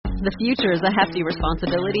The future is a hefty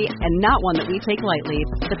responsibility and not one that we take lightly.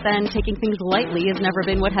 But then taking things lightly has never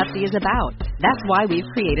been what Hefty is about. That's why we've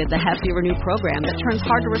created the Hefty Renew program that turns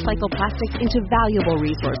hard-to-recycle plastics into valuable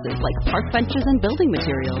resources like park benches and building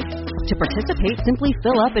materials. To participate, simply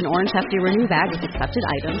fill up an orange Hefty Renew bag with accepted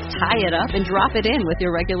items, tie it up, and drop it in with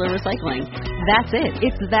your regular recycling. That's it.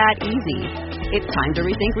 It's that easy. It's time to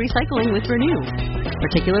rethink recycling with Renew.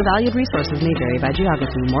 Particular valued resources may vary by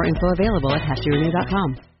geography. More info available at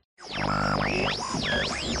heftyrenew.com.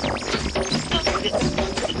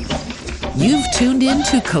 You've tuned in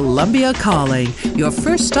to Columbia Calling, your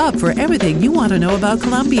first stop for everything you want to know about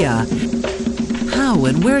Colombia. How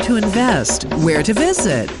and where to invest, where to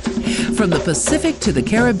visit. From the Pacific to the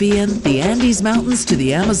Caribbean, the Andes Mountains to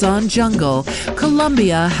the Amazon jungle,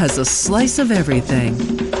 Colombia has a slice of everything.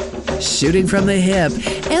 Shooting from the hip,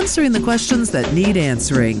 answering the questions that need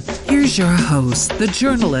answering. Here's your host, the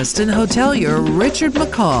journalist and hotelier Richard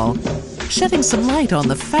McCall, shedding some light on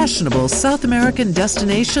the fashionable South American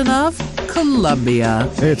destination of Colombia.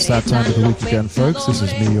 It's that time of the week again, folks. This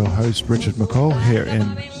is me, your host, Richard McCall, here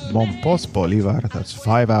in Mompos, Bolivar. That's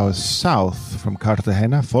 5 hours south from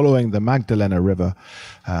Cartagena, following the Magdalena River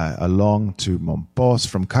along to Mompos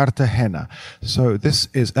from Cartagena. So this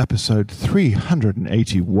is episode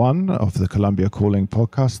 381 of the Columbia Calling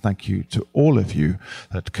podcast. Thank you to all of you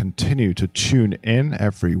that continue to tune in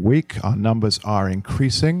every week. Our numbers are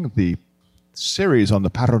increasing. The series on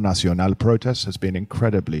the Paro Nacional protest has been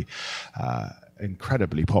incredibly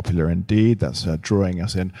popular indeed. That's drawing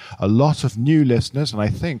us in a lot of new listeners, and I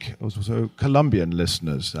think also Colombian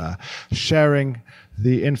listeners sharing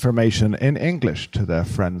the information in English to their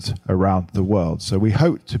friends around the world. So we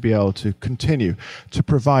hope to be able to continue to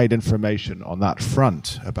provide information on that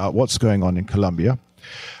front about what's going on in Colombia.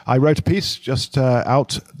 I wrote a piece just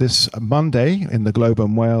out this Monday in the Globe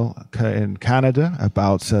and Mail in Canada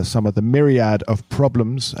about some of the myriad of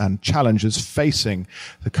problems and challenges facing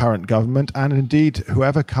the current government and indeed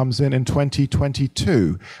whoever comes in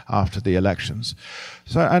 2022 after the elections.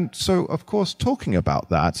 So, of course, talking about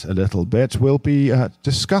that a little bit, we'll be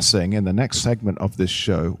discussing in the next segment of this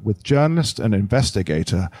show with journalist and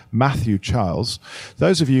investigator Matthew Charles.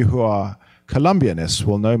 Those of you who are Colombianists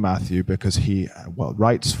will know Matthew because he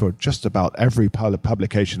writes for just about every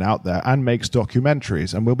publication out there and makes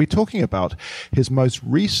documentaries. And we'll be talking about his most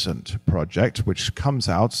recent project, which comes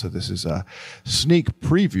out, so this is a sneak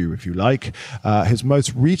preview, if you like, his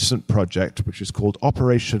most recent project, which is called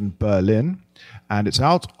Operation Berlin, and it's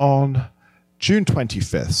out on June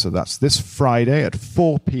 25th, so that's this Friday at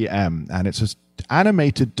 4 p.m., and it's an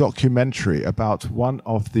animated documentary about one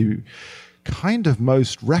of the kind of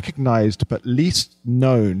most recognized but least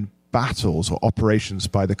known battles or operations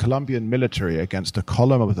by the Colombian military against a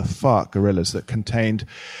column of the FARC guerrillas that contained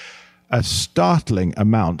a startling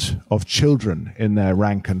amount of children in their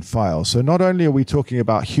rank and file. So not only are we talking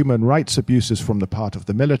about human rights abuses from the part of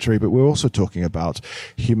the military, but we're also talking about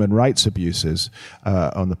human rights abuses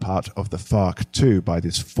on the part of the FARC too, by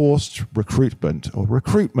this forced recruitment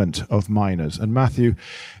of minors. And Matthew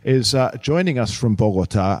is joining us from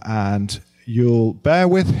Bogota, and you'll bear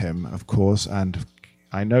with him, of course, and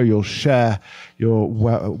I know you'll share your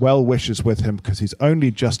well wishes with him because he's only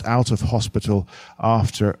just out of hospital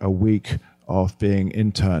after a week of being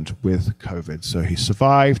interned with COVID. So he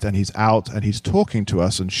survived and he's out and he's talking to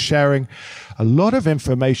us and sharing a lot of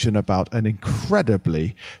information about an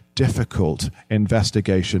incredibly difficult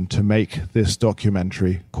investigation to make this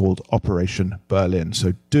documentary called Operation Berlin.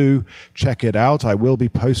 So do check it out. I will be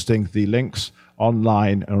posting the links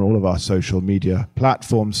online on all of our social media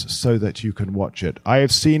platforms so that you can watch it. I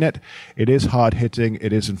have seen it. It is hard-hitting,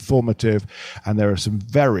 it is informative, and there are some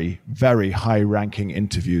very, very high-ranking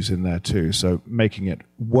interviews in there too, so making it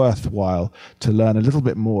worthwhile to learn a little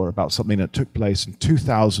bit more about something that took place in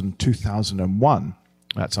 2001.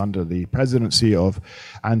 That's under the presidency of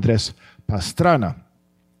Andrés Pastrana.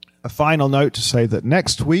 A final note to say that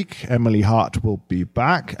next week, Emily Hart will be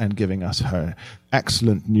back and giving us her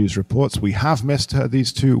excellent news reports. We have missed her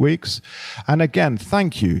these 2 weeks. And again,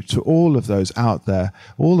 thank you to all of those out there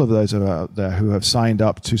who have signed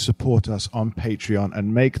up to support us on Patreon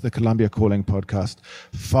and make the Columbia Calling podcast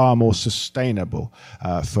far more sustainable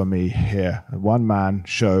for me here. A one-man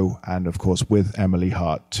show, and of course with Emily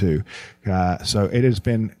Hart too. So it has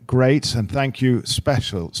been great, and thank you,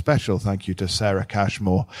 special thank you to Sarah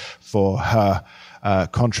Cashmore for her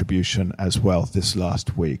contribution as well this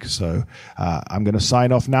last week. So I'm going to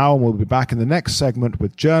sign off now, and we'll be back in the next segment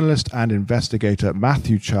with journalist and investigator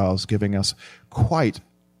Matthew Charles giving us quite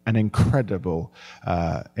an incredible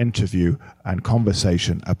interview and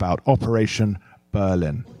conversation about Operation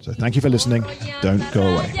Berlin. So thank you for listening. Don't go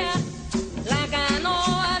away.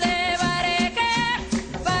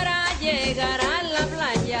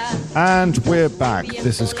 And we're back.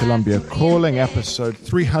 This is Colombia Calling, episode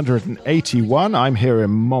 381. I'm here in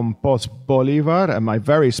Monpós, Bolívar, and my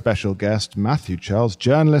very special guest, Matthew Charles,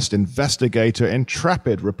 journalist, investigator,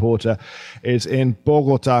 intrepid reporter, is in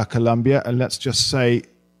Bogota, Colombia. And let's just say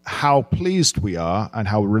how pleased we are and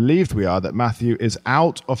how relieved we are that Matthew is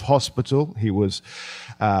out of hospital. He was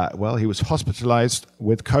hospitalized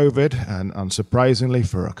with COVID, and unsurprisingly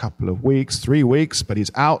for a couple of weeks, 3 weeks, but he's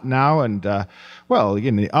out now and, the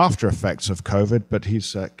after effects of COVID, but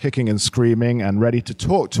he's kicking and screaming and ready to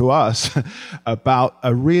talk to us about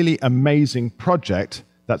a really amazing project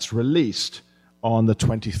that's released on the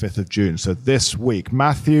 25th of June. So this week.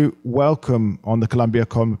 Matthew, welcome on the Colombia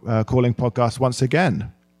Calling podcast once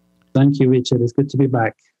again. Thank you, Richard. It's good to be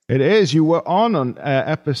back. It is. You were on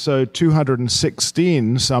episode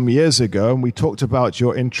 216 some years ago, and we talked about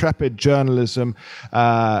your intrepid journalism,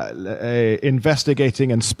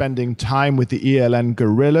 investigating and spending time with the ELN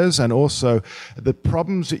guerrillas, and also the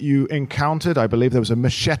problems that you encountered. I believe there was a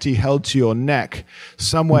machete held to your neck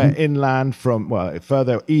somewhere inland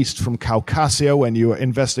further east from Caucasia when you were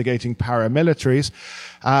investigating paramilitaries.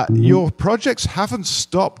 Your projects haven't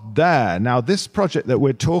stopped there. Now, this project that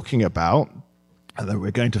we're talking about, that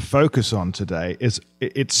we're going to focus on today,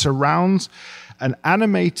 it surrounds an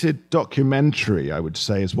animated documentary, I would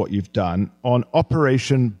say, is what you've done, on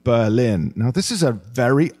Operation Berlin. Now, this is a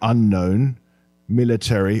very unknown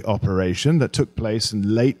military operation that took place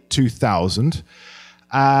in late 2000.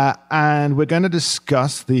 And we're going to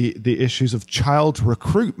discuss the issues of child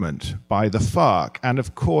recruitment by the FARC and,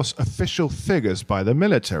 of course, official figures by the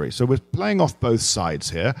military. So we're playing off both sides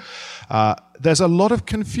here. There's a lot of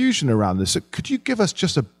confusion around this. So could you give us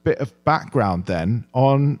just a bit of background then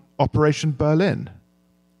on Operation Berlin?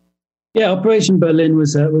 Yeah, Operation Berlin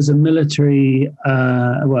was a military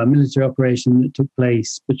operation that took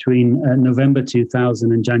place between November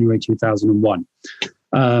 2000 and January 2001.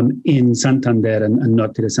 In Santander and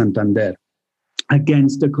Norte de Santander,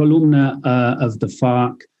 against a columna of the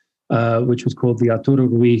FARC, which was called the Arturo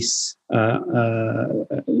Ruiz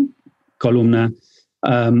columna.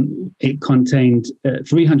 It contained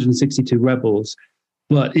 362 rebels,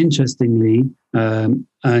 but interestingly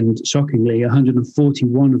and shockingly,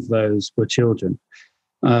 141 of those were children.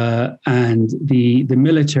 And the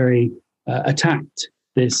military attacked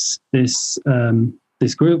this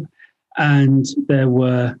group. And there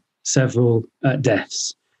were several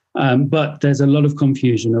deaths. But there's a lot of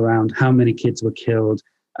confusion around how many kids were killed,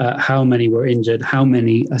 how many were injured, how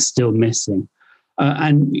many are still missing.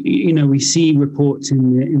 And we see reports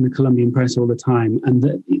in the Colombian press all the time,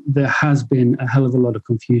 and there has been a hell of a lot of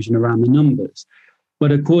confusion around the numbers.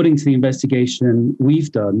 But according to the investigation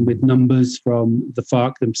we've done with numbers from the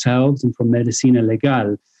FARC themselves and from Medicina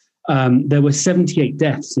Legal, there were 78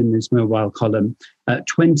 deaths in this mobile column.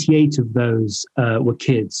 28 of those were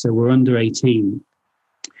kids, so were under 18.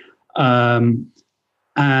 And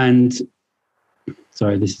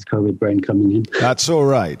sorry, this is COVID brain coming in. That's all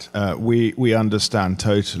right. We understand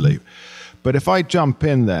totally. But if I jump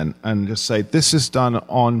in then and just say this is done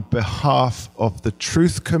on behalf of the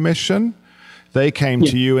Truth Commission. They came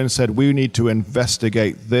to you and said, we need to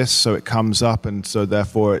investigate this, so it comes up, and so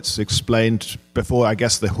therefore it's explained before, I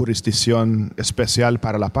guess, the Jurisdicción Especial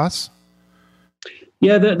para la Paz?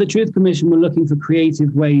 Yeah, the Truth Commission were looking for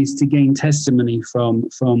creative ways to gain testimony from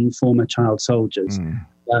former child soldiers,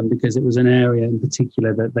 because it was an area in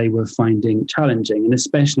particular that they were finding challenging, and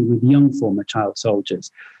especially with young former child soldiers.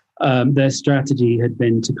 Their strategy had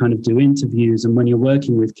been to kind of do interviews, and when you're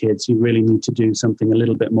working with kids, you really need to do something a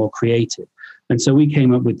little bit more creative. And so we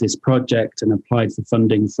came up with this project and applied for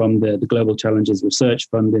funding from the Global Challenges Research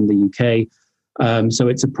Fund in the UK. So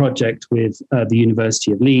it's a project with the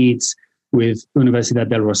University of Leeds, with Universidad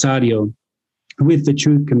del Rosario, with the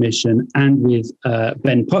Truth Commission, and with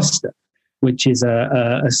Ben Poster, which is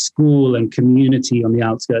a school and community on the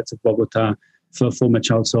outskirts of Bogota for former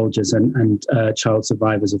child soldiers and child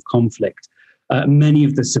survivors of conflict. Many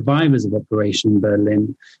of the survivors of Operation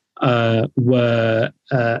Berlin were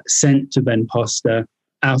sent to Ben Poster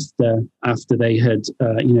after they had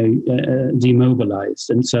demobilized,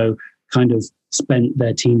 and so kind of spent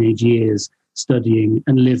their teenage years studying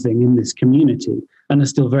and living in this community, and are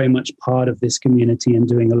still very much part of this community and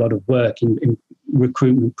doing a lot of work in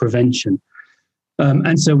recruitment prevention.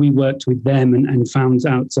 And so we worked with them and found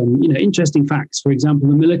out some interesting facts. For example,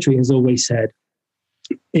 the military has always said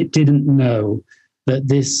it didn't know that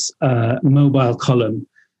this mobile column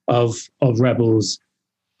of rebels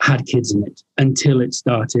had kids in it until it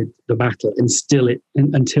started the battle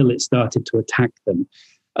until it started to attack them.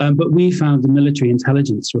 But we found a military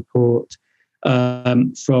intelligence report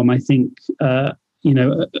from, I think,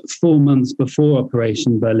 4 months before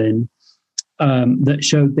Operation Berlin that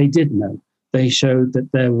showed they did know. They showed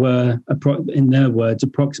that there were, in their words,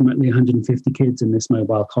 approximately 150 kids in this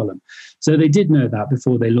mobile column. So they did know that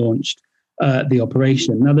before they launched the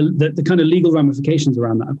operation. Now, the kind of legal ramifications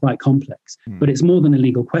around that are quite complex, but it's more than a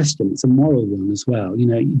legal question. It's a moral one as well.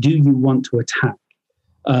 Do you want to attack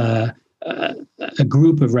a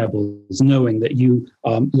group of rebels knowing that you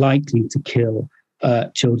are likely to kill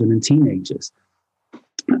children and teenagers?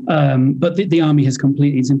 But the army has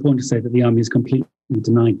completely, it's important to say that the army has completely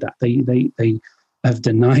denied that. They have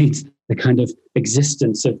denied the kind of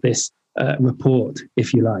existence of this report,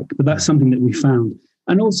 if you like. But that's something that we found.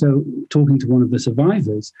 And also, talking to one of the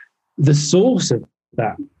survivors, the source of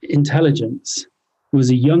that intelligence was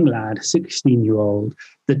a young lad, 16-year-old,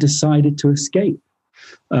 that decided to escape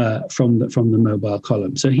from the mobile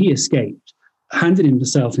column. So he escaped, handed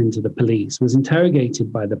himself into the police, was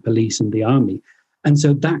interrogated by the police and the army. And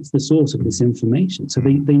so that's the source of this information. So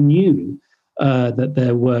they knew that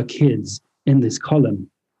there were kids in this column.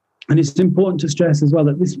 And it's important to stress as well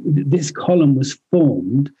that this column was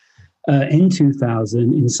formed in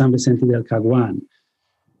 2000 in San Vicente del Caguán.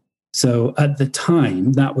 So at the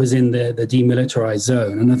time, that was in the demilitarized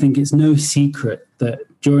zone. And I think it's no secret that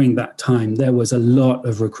during that time, there was a lot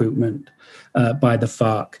of recruitment by the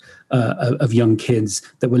FARC of young kids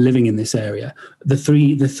that were living in this area. The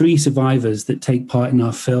three survivors that take part in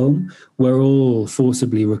our film were all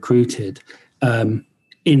forcibly recruited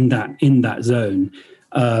in that zone.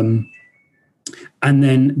 And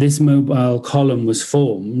then this mobile column was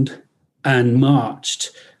formed and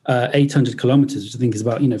marched 800 kilometers, which I think is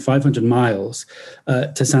about 500 miles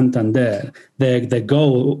to Santander. Their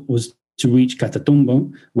goal was to reach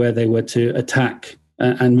Catatumbo, where they were to attack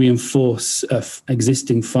and reinforce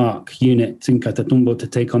existing FARC units in Catatumbo to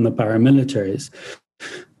take on the paramilitaries.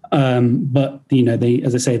 But they,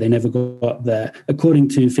 as I say, they never got there. According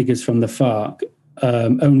to figures from the FARC,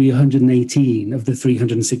 only 118 of the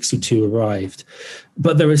 362 arrived.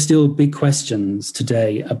 But there are still big questions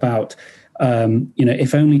today about,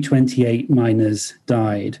 if only 28 miners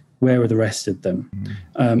died, where are the rest of them?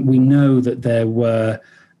 We know that there were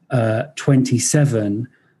 27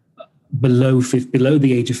 below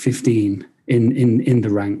the age of 15 in the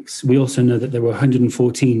ranks. We also know that there were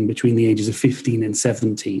 114 between the ages of 15 and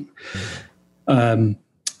 17.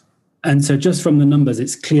 And so just from the numbers,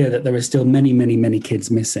 it's clear that there are still many, many, many kids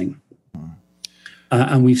missing.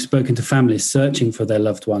 And we've spoken to families searching for their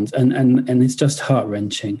loved ones, and it's just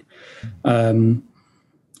heart-wrenching.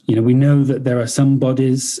 We know that there are some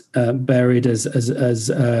bodies buried as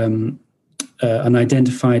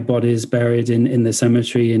unidentified bodies buried in the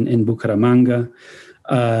cemetery in Bucaramanga.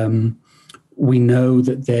 We know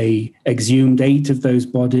that they exhumed 8 of those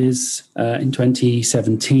bodies in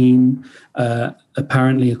 2017.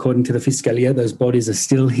 Apparently, according to the Fiscalia, those bodies are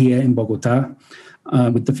still here in Bogota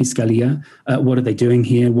with the Fiscalia. What are they doing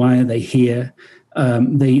here? Why are they here?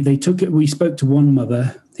 They took it. We spoke to one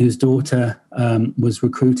mother whose daughter was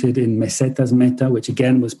recruited in Mesetas Meta, which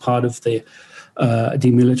again was part of the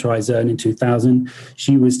demilitarized zone in 2000.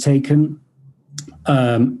 She was taken.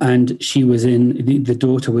 And she was the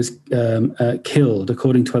daughter was killed.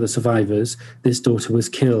 According to other survivors, this daughter was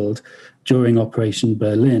killed during Operation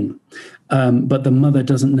Berlin. But the mother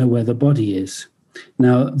doesn't know where the body is.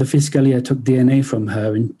 Now, the Fiscalia took DNA from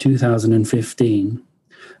her in 2015.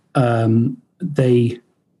 They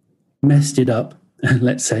messed it up,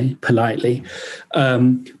 let's say, politely,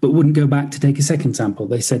 but wouldn't go back to take a second sample.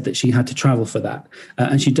 They said that she had to travel for that,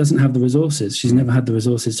 and she doesn't have the resources. She's never had the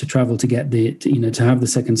resources to travel to get to have the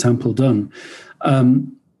second sample done.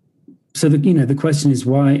 So the question is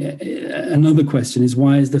why. Another question is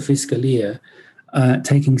why is the Fiscalia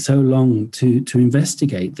taking so long to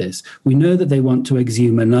investigate this? We know that they want to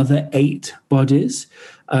exhume another 8 bodies.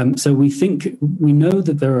 So we know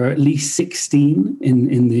that there are at least 16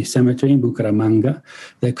 in the cemetery in Bucaramanga.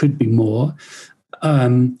 There could be more,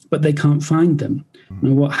 but they can't find them.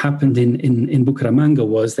 And what happened in Bucaramanga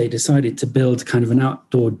was they decided to build kind of an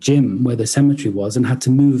outdoor gym where the cemetery was and had to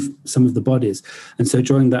move some of the bodies. And so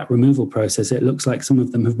during that removal process, it looks like some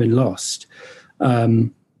of them have been lost.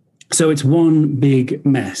 So it's one big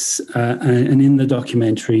mess. And in the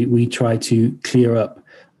documentary, we try to clear up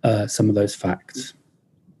some of those facts.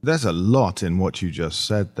 There's a lot in what you just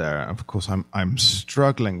said there. Of course, I'm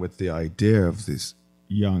struggling with the idea of these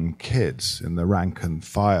young kids in the rank and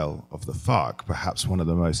file of the FARC, perhaps one of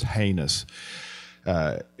the most heinous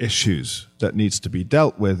issues that needs to be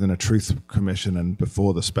dealt with in a truth commission and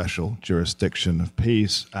before the special jurisdiction of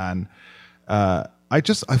peace. And I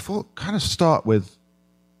thought kind of start with,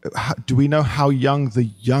 do we know how young the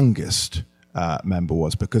youngest member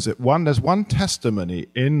was? Because there's one testimony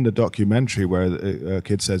in the documentary where a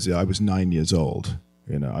kid says, I was 9 years old.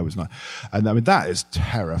 I was not, and I mean that is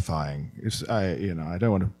terrifying. I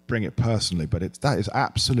don't want to bring it personally, but that is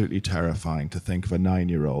absolutely terrifying to think of a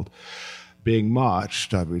 9-year-old being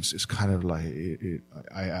marched. I mean, it's kind of like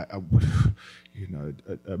a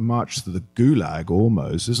march to the Gulag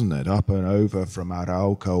almost, isn't it? Up and over from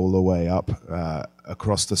Arauca all the way up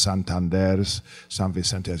across the Santanderes, San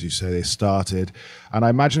Vicente, as you say, they started. And I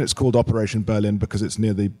imagine it's called Operation Berlin because it's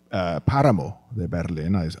near the Páramo de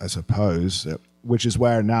Berlin, I suppose, which is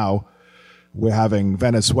where now we're having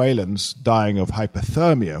Venezuelans dying of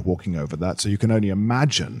hypothermia walking over that. So you can only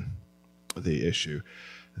imagine the issue.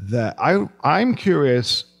 I'm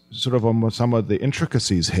curious, sort of on some of the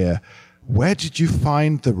intricacies here. Where did you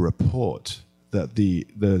find the report that the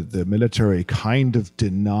military kind of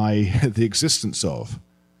deny the existence of?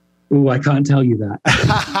 Oh, I can't tell you that.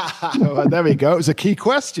 Well, there we go. It was a key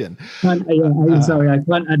question. I'm sorry, I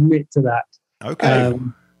can't admit to that. Okay.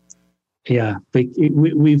 But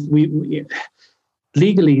we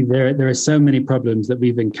legally there are so many problems that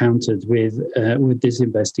we've encountered with this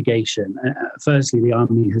investigation. Firstly, the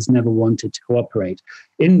army has never wanted to cooperate.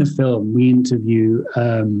 In the film, we interview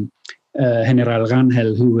General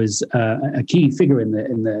Rangel, who was a key figure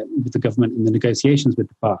with the government in the negotiations with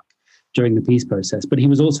the FARC during the peace process. But he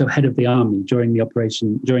was also head of the army during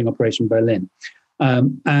Operation Berlin,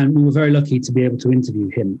 and we were very lucky to be able to interview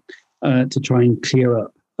him to try and clear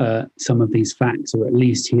up some of these facts, or at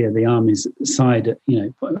least hear the army's side,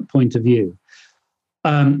 point of view.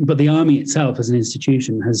 But the army itself, as an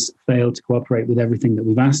institution, has failed to cooperate with everything that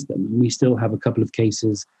we've asked them, and we still have a couple of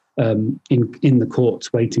cases in the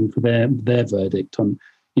courts waiting for their verdict on,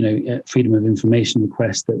 freedom of information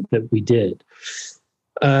requests that we did.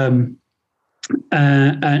 And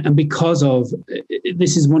because of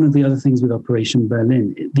this is one of the other things with Operation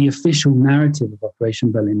Berlin. The official narrative of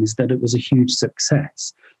Operation Berlin is that it was a huge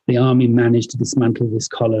success. The army managed to dismantle this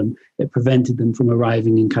column. It prevented them from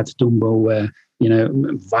arriving in Catatumbo, where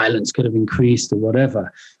violence could have increased or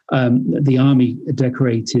whatever. The army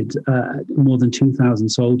decorated more than 2,000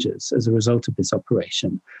 soldiers as a result of this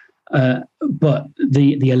operation. But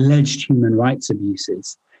the alleged human rights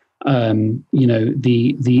abuses, the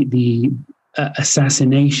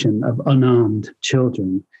assassination of unarmed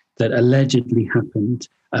children that allegedly happened,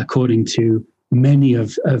 according to many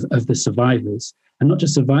of the survivors, and not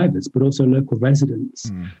just survivors, but also local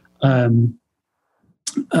residents,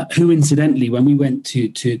 who incidentally, when we went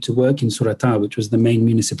to work in Suratá, which was the main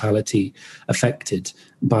municipality affected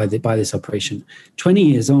by this operation, 20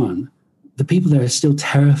 years on, the people there are still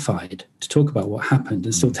terrified to talk about what happened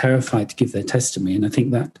and still terrified to give their testimony. And I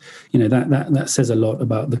think that, that says a lot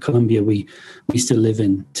about the Colombia we still live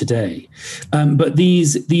in today. But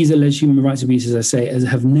these alleged human rights abuses, I say,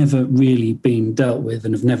 have never really been dealt with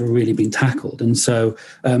and have never really been tackled. And so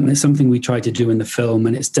it's something we try to do in the film,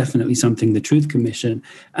 and it's definitely something the Truth Commission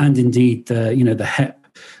and indeed the HEP,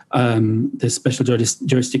 the Special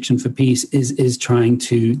Jurisdiction for Peace, is trying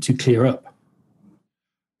to clear up.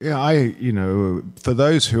 Yeah, for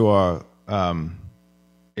those who are who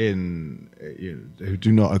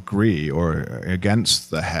do not agree or against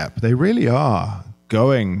the HEP, they really are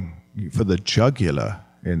going for the jugular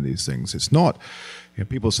in these things. It's not,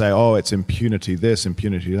 people say, oh, it's impunity this,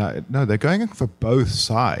 impunity that. No, they're going for both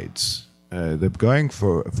sides. They're going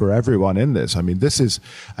for everyone in this. I mean, this is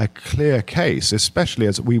a clear case, especially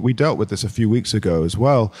as we dealt with this a few weeks ago as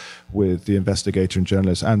well with the investigator and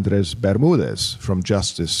journalist Andres Bermudez from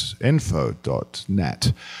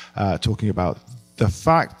justiceinfo.net, talking about the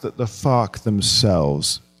fact that the FARC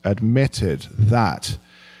themselves admitted that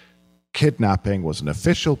kidnapping was an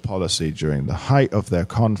official policy during the height of their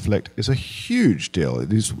conflict is a huge deal.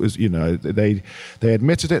 This was, they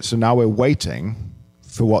admitted it, so now we're waiting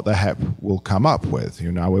for what the HEP will come up with.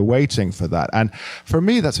 We're waiting for that. And for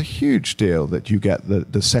me, that's a huge deal that you get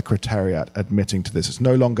the Secretariat admitting to this. It's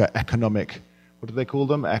no longer economic, what do they call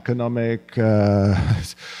them? Economic,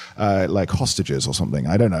 like hostages or something.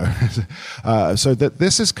 I don't know. So that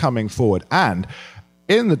this is coming forward. And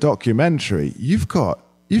in the documentary, you've got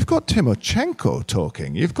Timochenko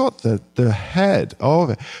talking. You've got the head of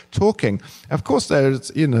it talking. Of course,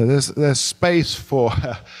 there's space for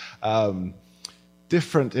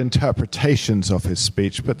different interpretations of his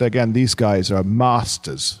speech, but again, these guys are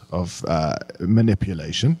masters of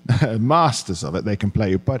manipulation, masters of it. They can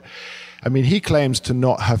play you. But I mean, he claims to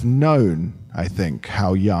not have known, I think,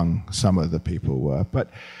 how young some of the people were. But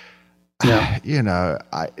yeah,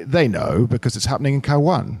 they know because it's happening in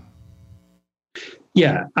Kawan.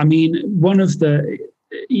 Yeah, I mean, one of the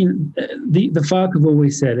FARC have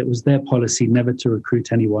always said it was their policy never to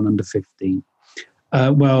recruit anyone under 15.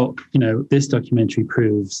 Well, this documentary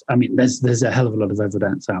proves, I mean, there's a hell of a lot of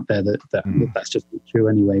evidence out there that's just not true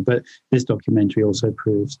anyway. But this documentary also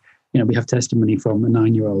proves, we have testimony from a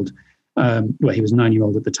 9-year-old. He was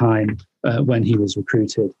 9-year-old at the time when he was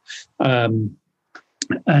recruited. And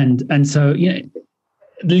so,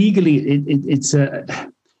 legally,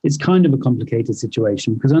 it's kind of a complicated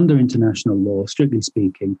situation because under international law, strictly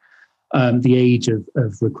speaking, the age of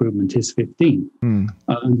recruitment is 15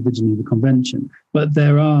 under the Geneva Convention. But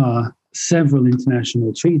there are several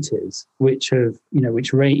international treaties which have,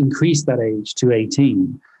 which increase that age to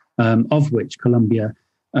 18, of which Colombia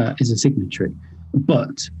is a signatory.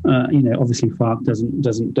 But obviously FARC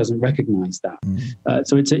doesn't recognize that.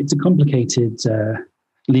 So it's a complicated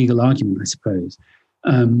legal argument, I suppose.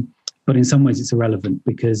 But in some ways it's irrelevant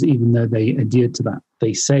because even though they adhered to that,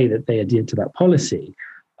 they say that they adhered to that policy.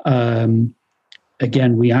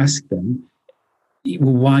 Again, we ask them,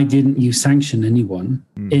 well, why didn't you sanction anyone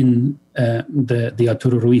in the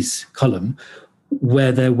Arturo Ruiz column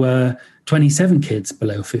where there were 27 kids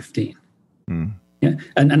below 15? Yeah,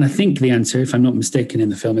 and I think the answer, if I'm not mistaken, in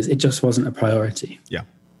the film is it just wasn't a priority. Yeah,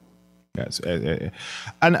 yes,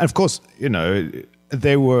 and of course,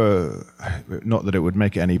 they were, not that it would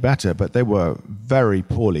make it any better, but they were very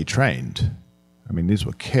poorly trained. I mean, these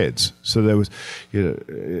were kids. So there was,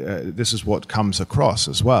 this is what comes across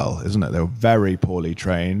as well, isn't it? They were very poorly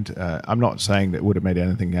trained. I'm not saying that it would have made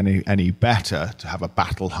anything any better to have a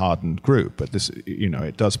battle-hardened group, but this,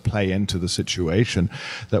 it does play into the situation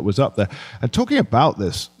that was up there. And talking about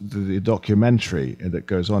this, the documentary that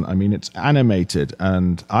goes on, I mean, it's animated,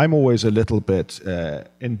 and I'm always a little bit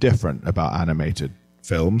indifferent about animated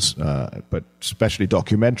films, but especially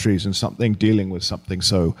documentaries and something dealing with something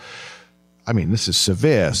so, I mean, this is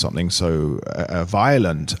severe, something so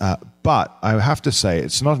violent, but I have to say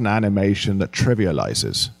it's not an animation that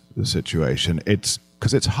trivializes the situation. It's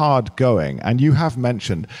because it's hard going, and you have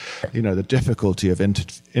mentioned, the difficulty of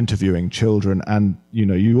interviewing children, and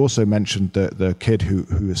you also mentioned the kid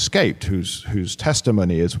who escaped, whose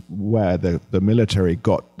testimony is where the military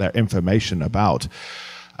got their information about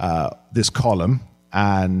this column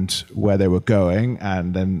and where they were going,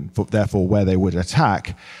 and then therefore where they would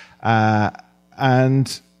attack.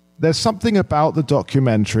 And there's something about the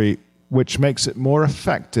documentary which makes it more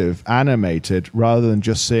effective, animated, rather than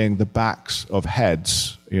just seeing the backs of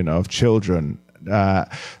heads, of children.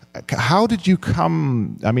 How did you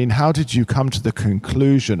come to the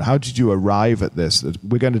conclusion? How did you arrive at this, that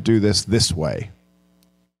we're going to do this way?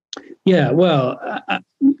 Yeah, well,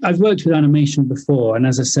 I've worked with animation before, and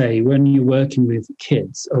as I say, when you're working with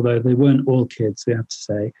kids, although they weren't all kids, we have to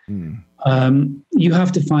say, you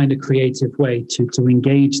have to find a creative way to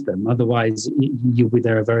engage them. Otherwise, you'll be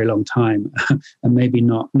there a very long time and maybe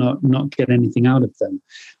not get anything out of them.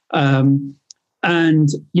 And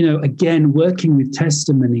again, working with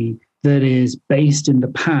testimony that is based in the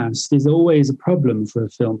past is always a problem for a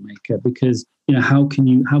filmmaker because how can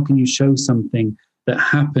you show something that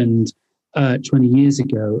happened 20 years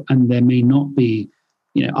ago, and there may not be,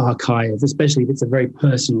 archive, especially if it's a very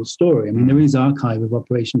personal story. I mean, there is archive of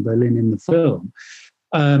Operation Berlin in the film,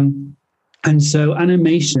 and so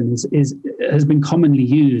animation has been commonly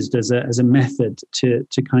used as a method to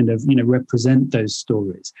kind of represent those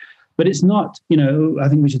stories. But it's not, I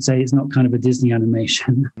think we should say it's not kind of a Disney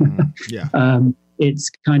animation.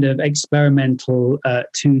 It's kind of experimental,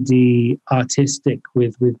 2D, artistic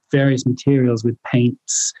with various materials, with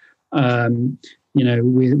paints, with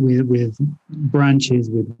branches,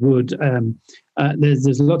 with wood.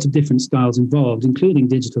 There's lots of different styles involved, including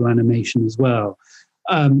digital animation as well.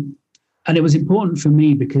 And it was important for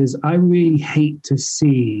me because I really hate to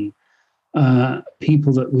see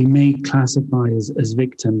people that we may classify as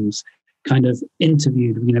victims kind of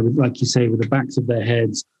interviewed, with, like you say, with the backs of their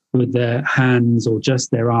heads, with their hands or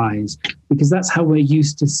just their eyes, because that's how we're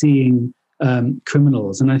used to seeing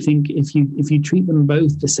criminals. And I think if you treat them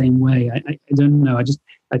both the same way, I don't know.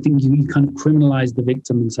 I think you kind of criminalize the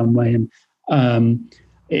victim in some way. And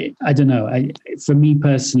I don't know. For me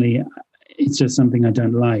personally, it's just something I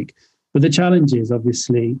don't like. But the challenge is,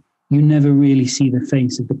 obviously, you never really see the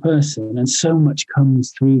face of the person, and so much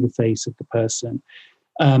comes through the face of the person.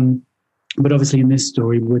 But obviously in this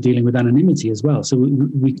story, we're dealing with anonymity as well. So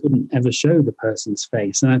we couldn't ever show the person's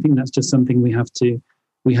face. And I think that's just something we have to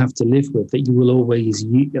live with, that you will always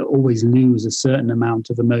lose a certain amount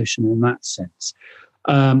of emotion in that sense.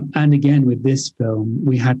 And again, with this film,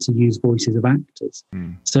 we had to use voices of actors.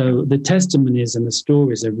 So the testimonies and the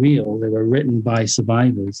stories are real. They were written by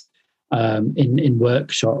survivors in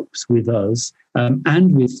workshops with us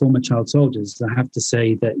and with former child soldiers. I have to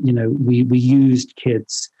say that, we used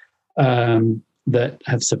kids that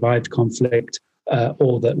have survived conflict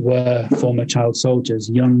or that were former child soldiers,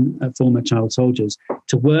 young former child soldiers,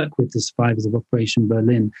 to work with the survivors of Operation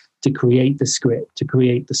Berlin to create the script, to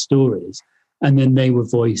create the stories. And then they were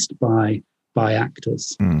voiced by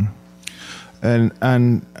actors.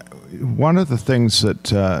 And one of the things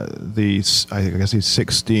that I guess he's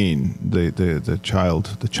 16,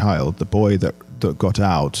 the boy that got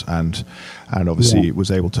out and obviously was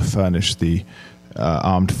able to furnish the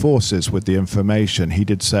armed forces with the information. He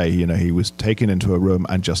did say, he was taken into a room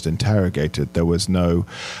and just interrogated. There was no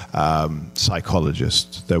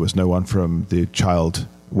psychologist. There was no one from the child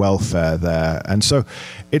welfare there. And so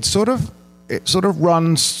it sort of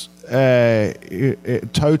runs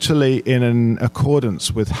totally in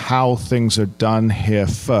accordance with how things are done here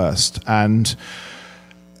first. And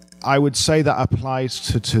I would say that applies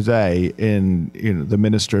to today in the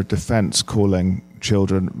Minister of Defense calling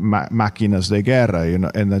children máquinas de guerra,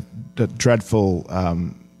 in the dreadful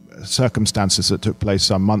circumstances that took place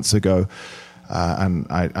some months ago. And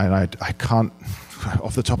I can't,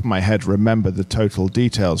 off the top of my head, remember the total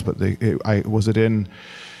details, but was it in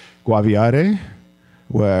Guaviare,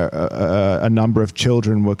 where a number of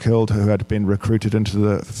children were killed who had been recruited into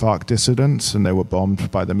the FARC dissidents, and they were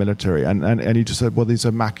bombed by the military. And he just said, well, these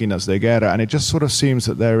are máquinas de guerra. And it just sort of seems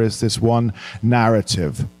that there is this one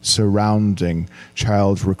narrative surrounding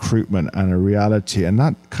child recruitment and a reality. And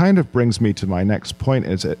that kind of brings me to my next point,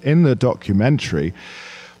 is that in the documentary,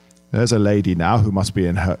 there's a lady now who must be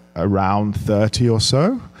in her around 30 or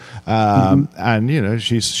so. And,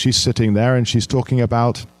 she's sitting there and she's talking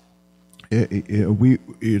about,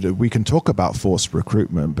 we can talk about forced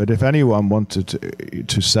recruitment, but if anyone wanted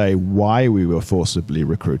to say why we were forcibly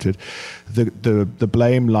recruited, the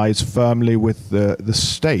blame lies firmly with the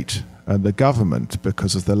state and the government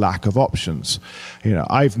because of the lack of options.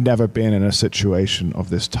 I've never been in a situation of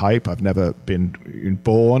this type. I've never been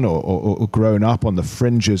born or grown up on the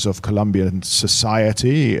fringes of Colombian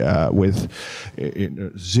society with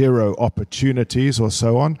zero opportunities or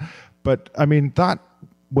so on. But I mean, that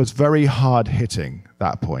was very hard hitting,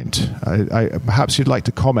 that point. Perhaps you'd like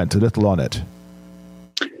to comment a little on it.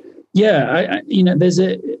 Yeah, there's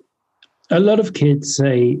a lot of kids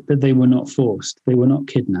say that they were not forced, they were not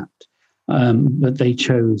kidnapped, but they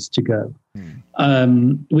chose to go,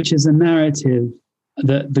 which is a narrative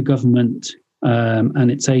that the government and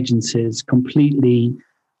its agencies completely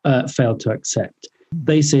failed to accept.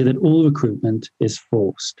 They say that all recruitment is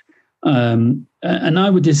forced. And I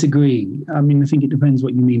would disagree. I mean, I think it depends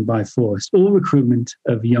what you mean by forced. All recruitment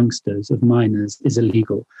of youngsters, of minors, is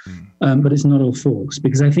illegal, but it's not all forced.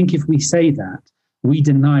 Because I think if we say that, we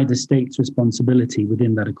deny the state's responsibility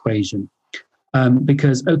within that equation.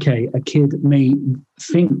 Because, okay, a kid may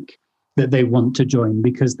think that they want to join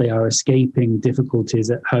because they are escaping difficulties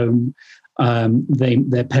at home.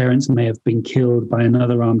 Their parents may have been killed by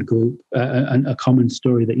another armed group, a common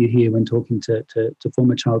story that you hear when talking to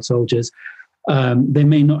former child soldiers. They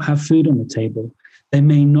may not have food on the table. They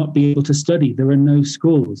may not be able to study. There are no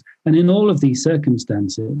schools. And in all of these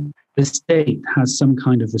circumstances, the state has some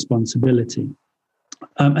kind of responsibility.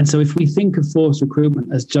 And so if we think of forced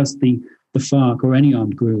recruitment as just the FARC or any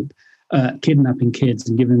armed group kidnapping kids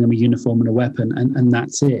and giving them a uniform and a weapon, and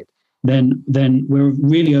that's it, then we're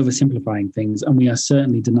really oversimplifying things, and we are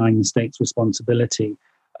certainly denying the state's responsibility,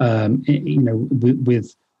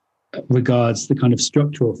 with regards to the kind of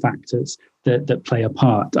structural factors that play a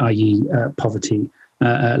part, i.e. Poverty,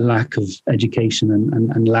 lack of education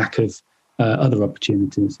and lack of other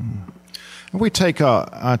opportunities. We take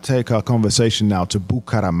our conversation now to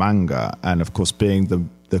Bucaramanga, and of course being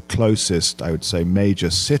the closest, I would say, major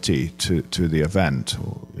city to the event,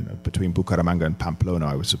 or, between Bucaramanga and Pamplona,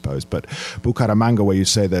 I would suppose. But Bucaramanga, where you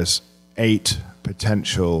say there's 8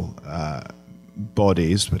 potential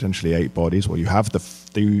bodies, potentially 8 bodies. Well, you have the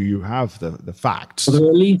facts. Well, there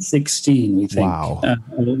are at least 16, we think. Wow.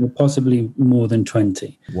 Possibly more than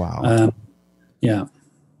 20. Wow. Yeah.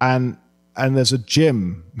 And there's a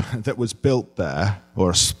gym that was built there,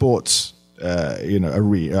 or a sports,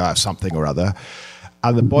 arena, something or other,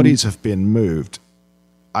 and the bodies have been moved.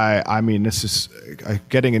 I mean, this is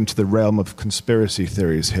getting into the realm of conspiracy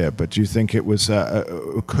theories here, but do you think it was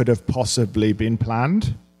could have possibly been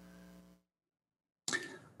planned?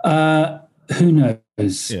 Who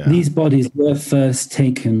knows? Yeah. These bodies were first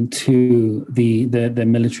taken to the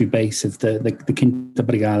military base of the Quinta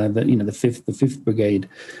Brigada, the fifth brigade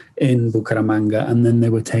in Bucaramanga, and then they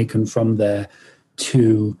were taken from there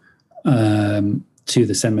to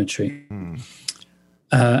the cemetery.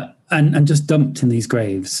 And just dumped in these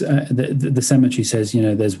graves. The cemetery says,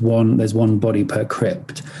 there's one body per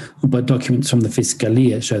crypt, but documents from the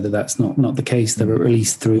Fiscalia show that that's not the case. There were at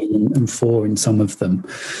least 3 and 4 in some of them.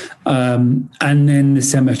 And then the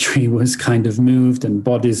cemetery was kind of moved, and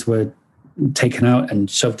bodies were taken out and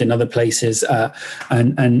shoved in other places,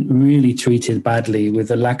 and really treated badly with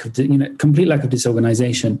a lack of, complete lack of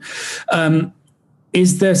disorganization.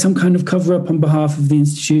 Is there some kind of cover-up on behalf of the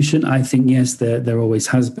institution? I think, yes, there always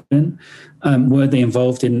has been. Were they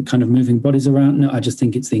involved in kind of moving bodies around? No, I just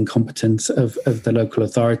think it's the incompetence of the local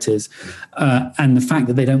authorities, and the fact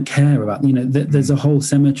that they don't care about, there's a whole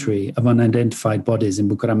cemetery of unidentified bodies in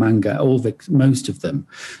Bucaramanga, most of them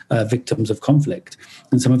victims of conflict,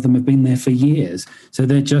 and some of them have been there for years. So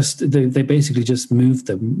they basically just moved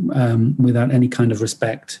them without any kind of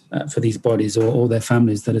respect for these bodies or their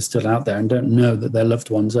families that are still out there and don't know that their loved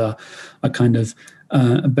ones are kind of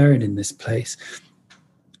buried in this place.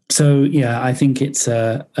 So yeah, I think it's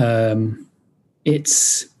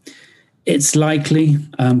likely,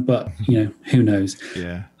 but who knows?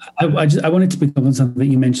 Yeah, I wanted to pick up on something that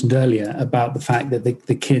you mentioned earlier about the fact that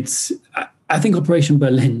the kids. I think Operation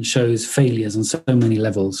Berlin shows failures on so many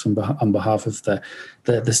levels on behalf of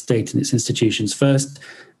the state and its institutions. First,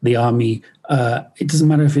 the army. It doesn't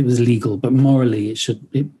matter if it was legal, but morally,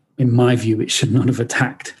 in my view, it should not have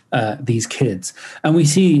attacked these kids. And we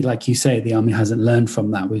see, like you say, the army hasn't learned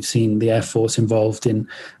from that. We've seen the Air Force involved in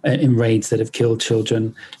raids that have killed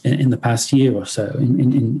children in the past year or so,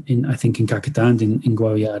 in I think in Caquetá and in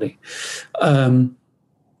Guaviare.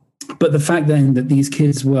 But the fact then that these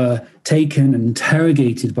kids were taken and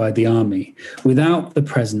interrogated by the army without the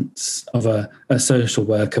presence of a social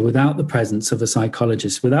worker, without the presence of a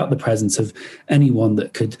psychologist, without the presence of anyone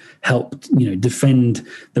that could help, defend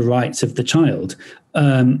the rights of the child,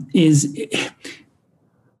 is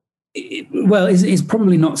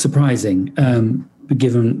probably not surprising,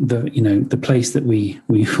 given the place that we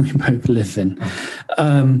both live in.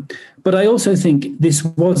 But I also think this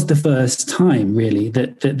was the first time, really,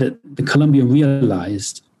 that the Colombia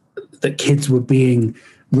realized that kids were being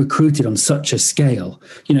recruited on such a scale.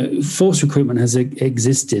 Forced recruitment has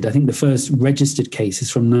existed. I think the first registered case is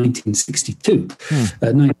from 1962,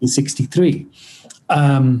 1963.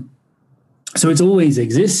 So it's always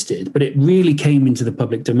existed, but it really came into the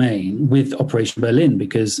public domain with Operation Berlin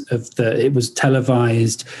because it was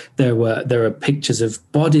televised. There are pictures of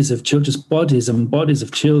bodies of children, just bodies and bodies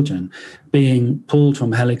of children being pulled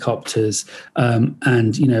from helicopters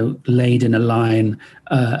and laid in a line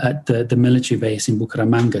at the military base in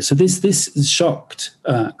Bucaramanga. So this shocked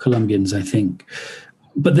Colombians, I think.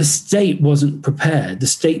 But the state wasn't prepared. The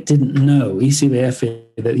state didn't know. ICBF,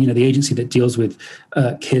 the agency that deals with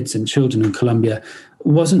kids and children in Colombia,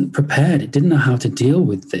 wasn't prepared. It didn't know how to deal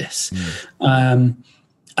with this.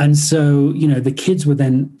 And so, the kids were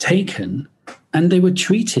then taken and they were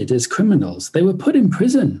treated as criminals. They were put in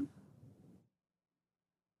prison.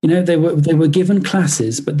 They were given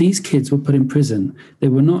classes, but these kids were put in prison. They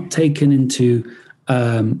were not taken into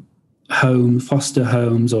foster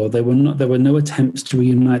homes, or there were no attempts to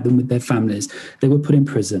reunite them with their families. They were put in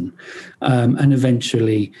prison and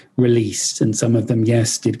eventually released. And some of them,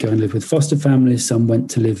 yes, did go and live with foster families. Some went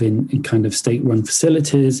to live in kind of state-run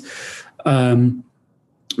facilities.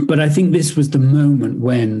 But I think this was the moment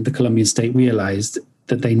when the Colombian state realized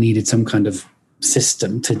that they needed some kind of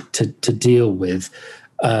system to deal with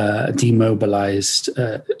demobilized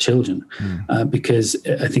children, because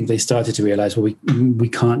I think they started to realize, well, we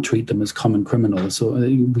can't treat them as common criminals, or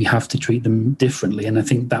we have to treat them differently. And I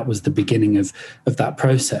think that was the beginning of that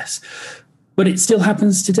process. But it still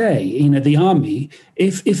happens today. The army,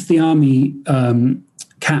 if the army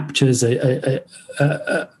captures an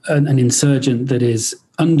insurgent that is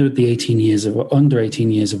under 18 years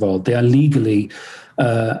of old, they are legally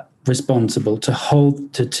responsible to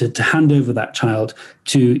hand over that child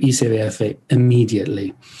to ICBF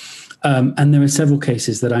immediately. And there are several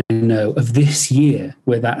cases that I know of this year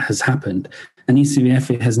where that has happened. and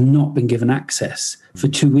ECVF has not been given access for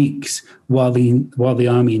 2 weeks while the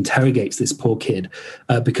army interrogates this poor kid,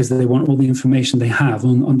 because they want all the information they have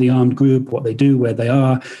on the armed group, what they do, where they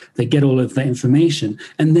are. They get all of that information,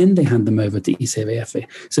 and then they hand them over to ECVF.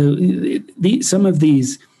 So some of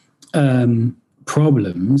these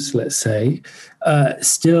problems, let's say,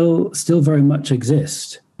 still very much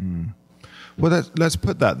exist. Well, let's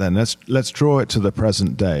put that then. Let's draw it to the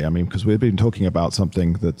present day. I mean, because we've been talking about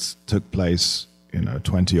something that's took place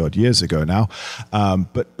 20 odd years ago now,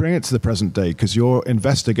 but bring it to the present day, because your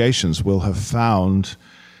investigations will have found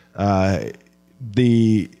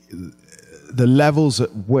the levels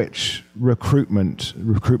at which recruitment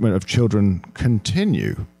of children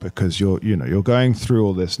continue, because you're going through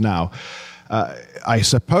all this now. I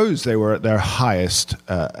suppose they were at their highest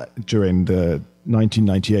during the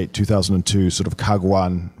 1998-2002 sort of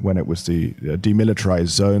Caguán, when it was the demilitarized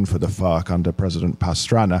zone for the FARC under President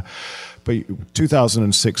Pastrana. But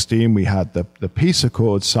 2016, we had the peace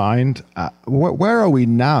accord signed. Where are we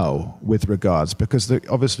now with regards? Because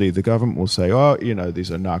obviously the government will say, these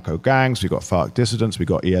are narco gangs, we've got FARC dissidents, we've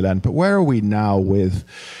got ELN. But where are we now with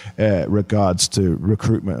regards to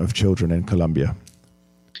recruitment of children in Colombia?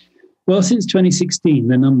 Well, since 2016,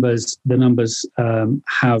 the numbers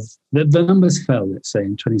fell, let's say,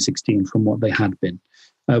 in 2016 from what they had been.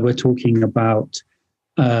 We're talking about,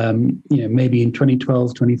 maybe in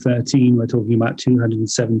 2012, 2013, we're talking about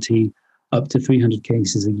 270 up to 300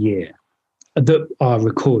 cases a year that are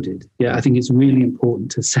recorded. Yeah, I think it's really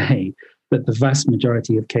important to say that the vast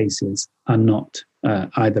majority of cases are not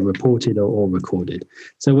either reported or recorded.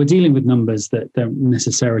 So we're dealing with numbers that don't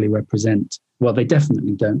necessarily represent, well, they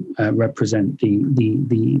definitely don't represent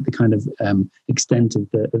the kind of extent of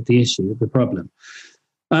the issue, of the problem.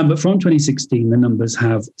 But from 2016, the numbers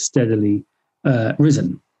have steadily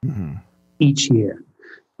risen each year.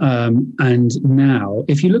 And now,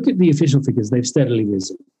 if you look at the official figures, they've steadily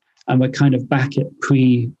risen. And we're kind of back at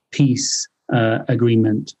pre-peace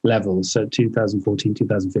agreement levels, so 2014,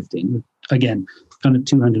 2015. Again, kind of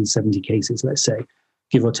 270 cases, let's say,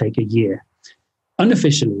 give or take a year.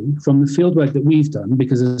 Unofficially, from the fieldwork that we've done,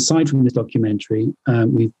 because aside from this documentary,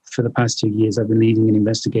 for the past 2 years, I've been leading an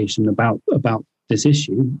investigation about this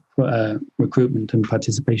issue, recruitment and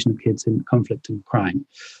participation of kids in conflict and crime.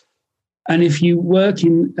 And if you work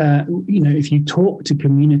in, if you talk to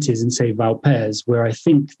communities in, say, Valpes, where I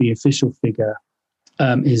think the official figure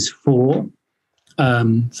is 4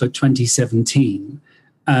 for 2017,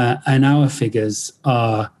 and our figures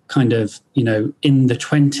are kind of, in the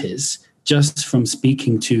 20s, just from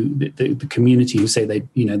speaking to the community who say they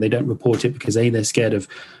don't report it because A, they're scared of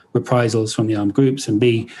reprisals from the armed groups, and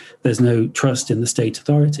B, there's no trust in the state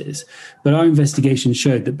authorities. But our investigation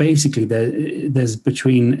showed that basically there's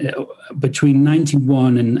between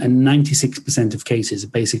 91 and 96% of cases are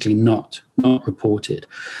basically not reported.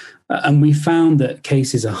 And we found that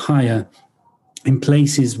cases are higher in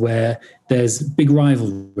places where there's big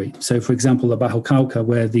rivalry. So, for example, the Bajo Cauca,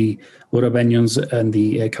 where the Orobeños and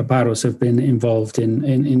the Caparros have been involved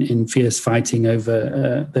in fierce fighting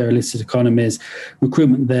over their illicit economies.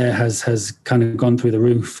 Recruitment there has kind of gone through the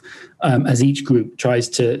roof as each group tries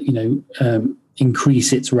to,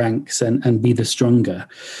 increase its ranks and be the stronger.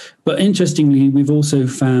 But interestingly, we've also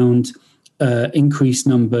found increased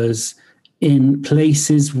numbers in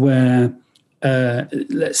places where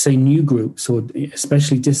let's say new groups, or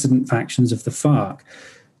especially dissident factions of the FARC,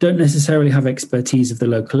 don't necessarily have expertise of the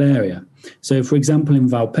local area. So, for example, in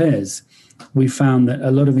Valpes, we found that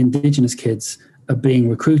a lot of indigenous kids are being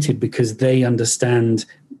recruited because they understand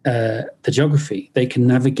the geography. They can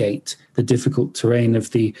navigate the difficult terrain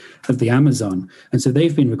of the Amazon, and so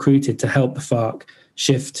they've been recruited to help the FARC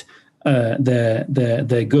shift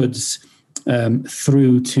their goods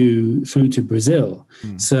through to Brazil.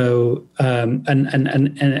 So and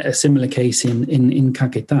a similar case in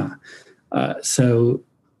Caquetá.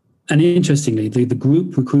 And interestingly, the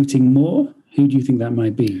group recruiting more, who do you think that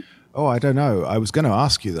might be? Oh, I don't know. I was going to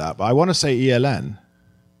ask you that, but I want to say ELN.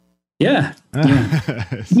 Yeah.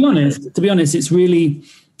 To be honest, it's really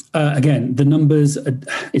again, the numbers,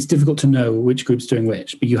 it's difficult to know which group's doing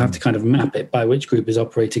which, but you have to kind of map it by which group is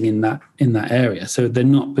operating in that area. So they're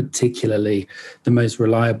not particularly the most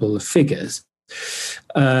reliable of figures.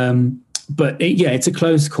 But it's a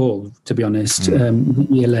close call, to be honest.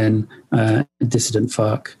 ELN, dissident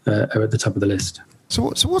FARC are at the top of the list. So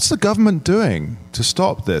what's the government doing to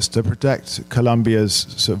stop this, to protect Colombia's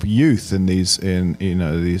sort of youth in these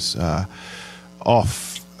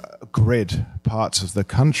off-grid parts of the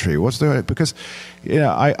country? Because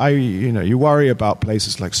you worry about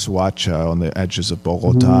places like Soacha on the edges of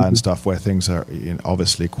Bogota and stuff, where things are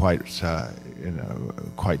obviously quite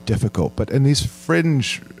quite difficult. But in these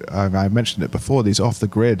fringe, I mentioned it before, these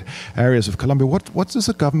off-the-grid areas of Colombia, what is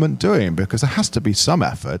the government doing? Because there has to be some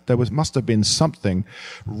effort. Must have been something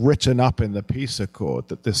written up in the peace accord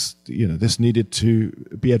that this needed to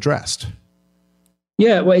be addressed.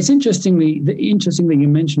 Yeah, well, it's interesting that you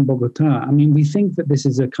mentioned Bogota. I mean, we think that this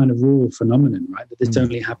is a kind of rural phenomenon, right? That this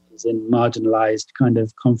only happens in marginalized, kind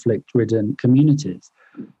of conflict-ridden communities.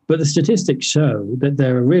 But the statistics show that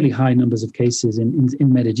there are really high numbers of cases in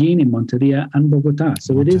Medellin, in Monteria, and Bogota.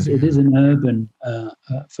 So it is an urban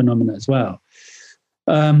phenomenon as well.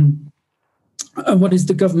 What is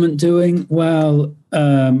the government doing? Well,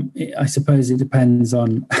 I suppose it depends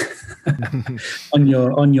on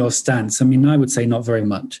on your stance. I mean, I would say not very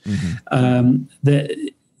much. Mm-hmm.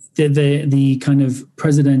 The kind of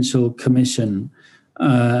presidential commission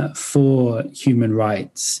for human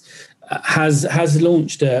rights has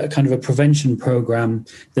launched a kind of a prevention program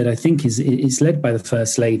that I think is led by the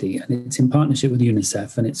First Lady, and it's in partnership with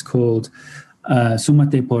UNICEF, and it's called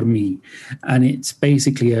Súmate por mí, and it's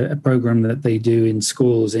basically a program that they do in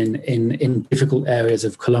schools in difficult areas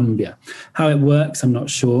of Colombia. How it works, I'm not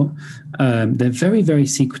sure. They're very, very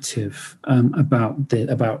secretive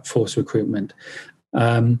about forced recruitment.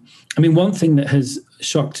 I mean, one thing that has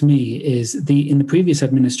shocked me is in the previous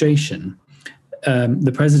administration,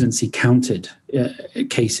 the presidency counted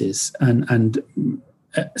cases and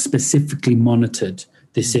specifically monitored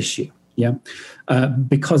this issue. Yeah,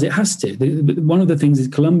 because it has to. One of the things is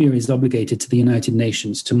Colombia is obligated to the United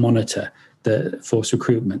Nations to monitor the forced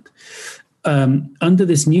recruitment. Under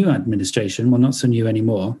this new administration, well, not so new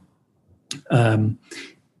anymore,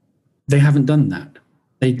 they haven't done that.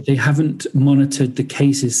 They haven't monitored the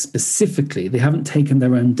cases specifically. They haven't taken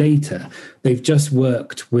their own data. They've just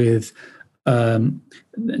worked with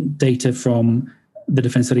data from the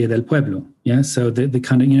Defensoría del Pueblo. Yeah, so the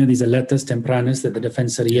kind of, these alertas tempranas that the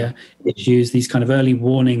Defensoría issues, these kind of early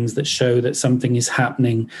warnings that show that something is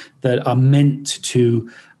happening, that are meant to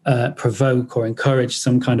provoke or encourage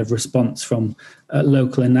some kind of response from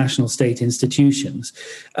local and national state institutions.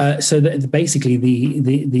 So that basically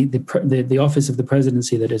the office of the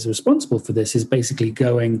presidency that is responsible for this is basically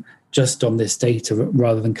going just on this data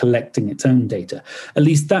rather than collecting its own data. At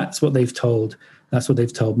least that's what they've told. That's what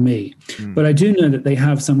they've told me. But I do know that they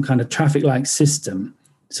have some kind of traffic light system.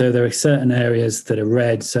 So there are certain areas that are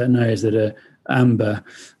red, certain areas that are amber,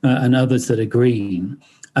 and others that are green.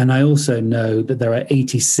 And I also know that there are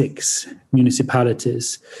 86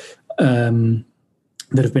 municipalities that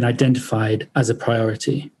have been identified as a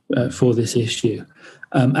priority for this issue.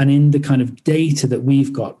 And in the kind of data that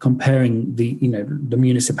we've got, comparing the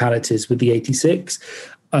municipalities with the 86,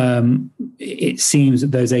 it seems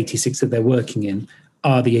that those 86 that they're working in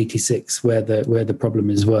are the 86 where the problem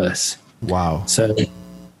is worse. Wow. So,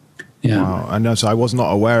 yeah. Wow. I know. So I was not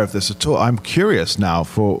aware of this at all. I'm curious now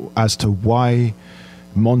as to why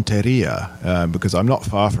Monteria, because I'm not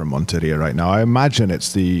far from Monteria right now. I imagine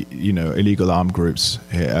it's the illegal armed groups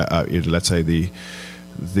here. Let's say the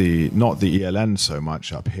not the ELN so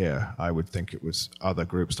much up here. I would think it was other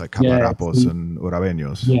groups like Camarapos and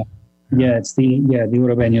Urabeños. Yeah. Yeah, it's the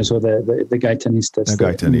Urabeños or the Gaitanistas. The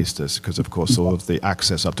Gaitanistas, because of course all of the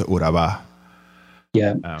access up to Urabá.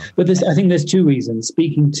 Yeah, but I think there's two reasons.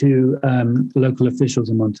 Speaking to local officials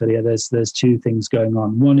in Monteria, there's two things going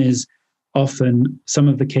on. One is often some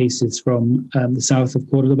of the cases from the south of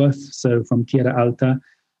Córdoba, so from Tierra Alta,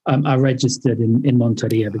 are registered in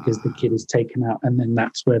Monteria because the kid is taken out, and then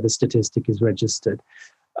that's where the statistic is registered.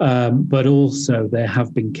 But also there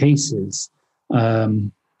have been cases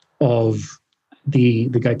of the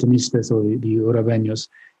Gaitanistas or the Urabeños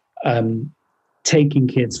taking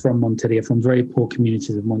kids from Monteria, from very poor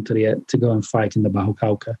communities of Monteria, to go and fight in the Bajo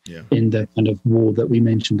Cauca, in the kind of war that we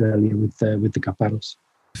mentioned earlier with the Caparros.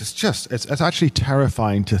 It's actually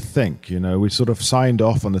terrifying to think, we sort of signed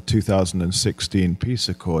off on the 2016 peace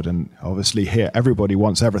accord, and obviously here everybody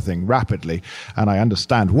wants everything rapidly, and I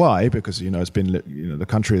understand why, because it's been the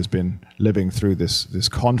country has been living through this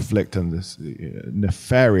conflict and this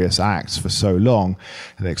nefarious acts for so long,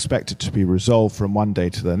 and they expect it to be resolved from one day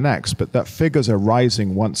to the next. But that figures are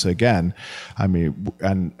rising once again. I mean,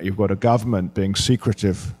 and you've got a government being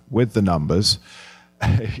secretive with the numbers.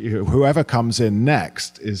 Whoever comes in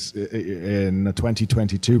next is in the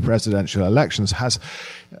 2022 presidential elections has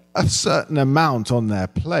a certain amount on their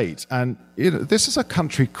plate. And this is a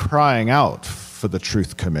country crying out for the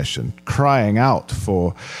Truth Commission, crying out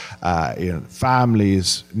for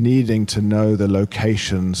families needing to know the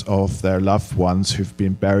locations of their loved ones who've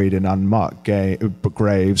been buried in unmarked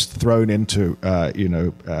graves, thrown into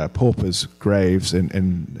paupers' graves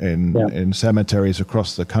in cemeteries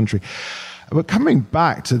across the country. But coming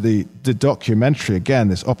back to the documentary again,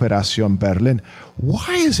 this Operation Berlin,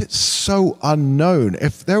 why is it so unknown?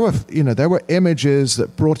 If there were images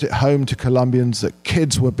that brought it home to Colombians that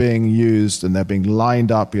kids were being used and they're being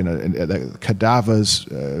lined up, cadavers,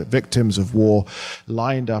 victims of war,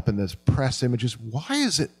 lined up, and there's press images. Why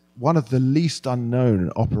is it one of the least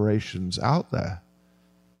unknown operations out there?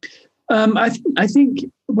 I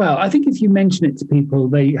think if you mention it to people,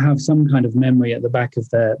 they have some kind of memory at the back of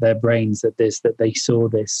their brains that they saw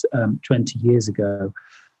this 20 years ago.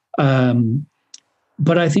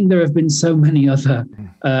 But I think there have been so many other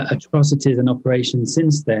atrocities and operations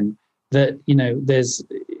since then that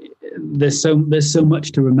there's so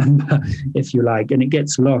much to remember, if you like, and it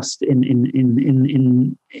gets lost in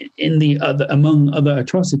the other, among other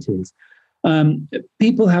atrocities.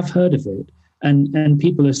 People have heard of it. And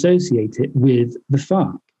people associate it with the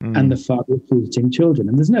FARC and the FARC recruiting children.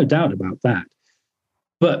 And there's no doubt about that.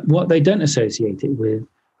 But what they don't associate it with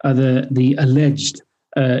are the alleged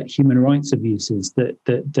human rights abuses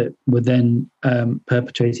that were then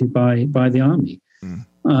perpetrated by the army.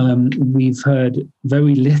 We've heard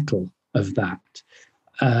very little of that.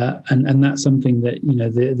 And that's something that,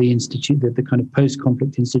 the institute, the kind of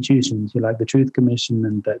post-conflict institutions, like the Truth Commission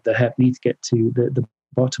and the HEP need to get to the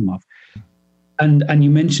bottom of. And you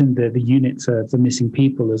mentioned the unit for missing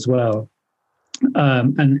people as well.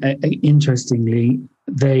 And interestingly,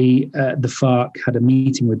 the FARC had a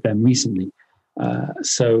meeting with them recently.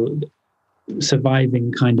 So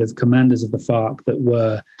surviving kind of commanders of the FARC that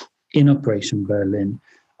were in Operation Berlin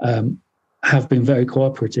have been very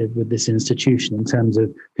cooperative with this institution in terms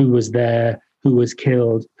of who was there, who was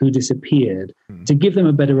killed, who disappeared, to give them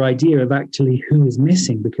a better idea of actually who is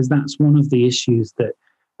missing, because that's one of the issues that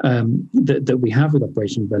we have with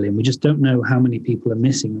Operation Berlin. We just don't know how many people are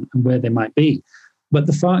missing and where they might be. But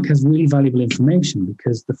the FARC has really valuable information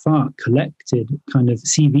because the FARC collected kind of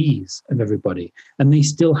CVs of everybody, and they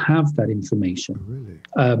still have that information. Really?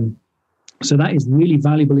 So that is really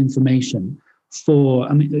valuable information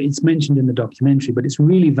it's mentioned in the documentary, but it's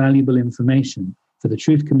really valuable information for the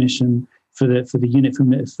Truth Commission, for the unit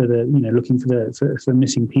looking for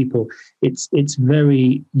missing people. It's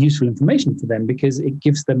very useful information for them because it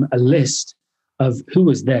gives them a list of who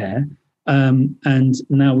was there, and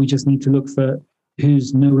now we just need to look for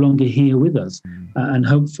who's no longer here with us, and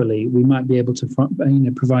hopefully we might be able to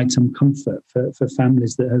provide some comfort for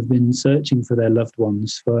families that have been searching for their loved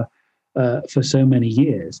ones for so many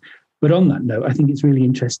years. But on that note, I think it's really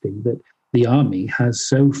interesting that the army has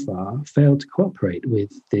so far failed to cooperate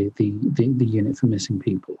with the unit for missing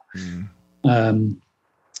people. And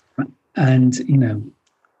I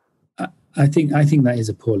think that is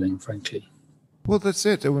appalling, frankly. Well, that's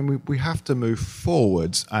it. I mean, we have to move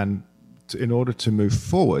forwards, and in order to move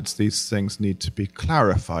forwards, these things need to be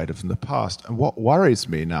clarified from the past. And what worries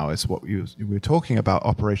me now is what we were talking about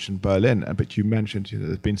Operation Berlin, but you mentioned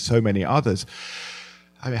there's been so many others.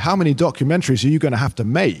 I mean, how many documentaries are you going to have to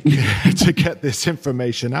make to get this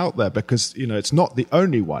information out there? Because, it's not the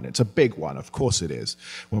only one. It's a big one. Of course it is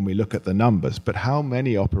when we look at the numbers. But how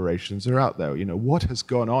many operations are out there? What has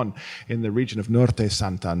gone on in the region of Norte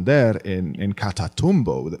Santander in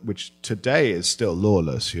Catatumbo, which today is still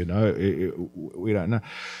lawless, we don't know.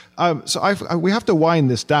 So we have to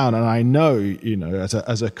wind this down. And I know,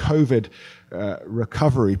 as a COVID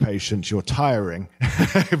recovery patient, you're tiring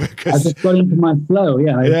because I just got into my flow.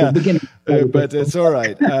 Yeah. But it's all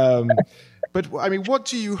right. But I mean, what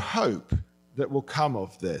do you hope that will come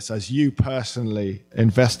of this, as you personally,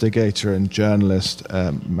 investigator and journalist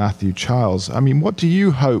Matthew Childs? I mean, what do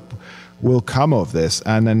you hope will come of this?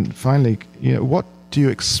 And then finally, what do you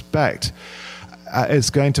expect is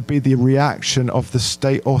going to be the reaction of the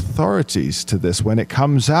state authorities to this when it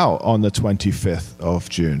comes out on the 25th of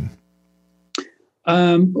June?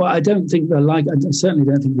 Well, I don't think they'll I certainly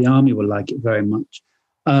don't think the army will like it very much.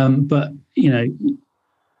 But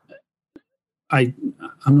I'm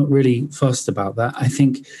not really fussed about that. I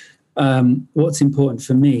think what's important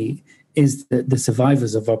for me is that the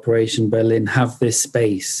survivors of Operation Berlin have this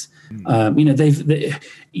space.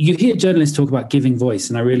 You hear journalists talk about giving voice,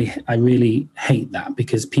 and I really hate that,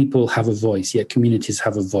 because people have a voice, yet communities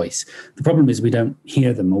have a voice. The problem is we don't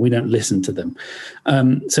hear them, or we don't listen to them.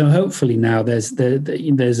 So hopefully now there's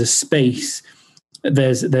a space,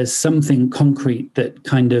 there's something concrete that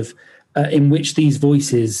kind of in which these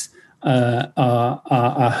voices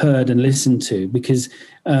are heard and listened to, because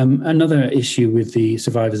another issue with the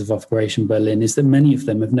survivors of Operation Berlin is that many of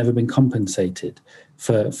them have never been compensated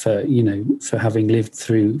for having lived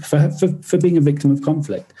through, for being a victim of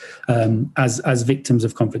conflict. As victims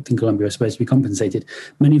of conflict in Colombia are supposed to be compensated,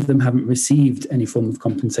 many of them haven't received any form of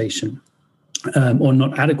compensation. or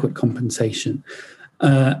not adequate compensation.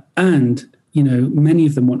 And, many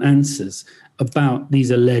of them want answers about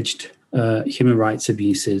these alleged human rights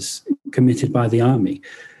abuses committed by the army.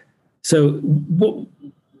 So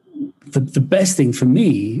the best thing for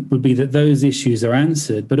me would be that those issues are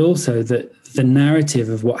answered, but also that the narrative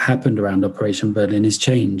of what happened around Operation Berlin is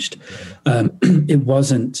changed. It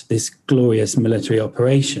wasn't this glorious military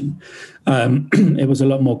operation. It was a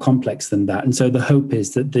lot more complex than that. And so the hope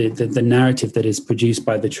is that the narrative that is produced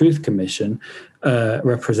by the Truth Commission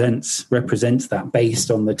represents that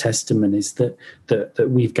based on the testimonies that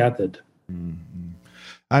we've gathered. Mm-hmm.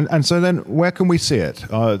 And so then where can we see it?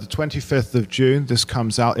 The 25th of June, this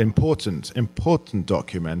comes out, important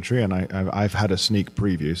documentary, and I've had a sneak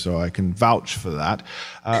preview, so I can vouch for that.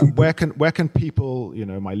 Where can people,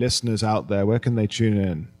 my listeners out there, where can they tune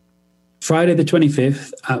in? Friday the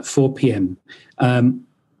 25th at 4 p.m.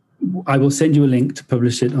 I will send you a link to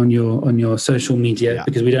publish it on your social media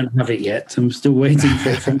because we don't have it yet. I'm still waiting for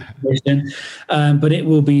information. But it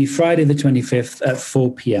will be Friday the 25th at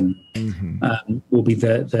 4 p.m. Mm-hmm. Will be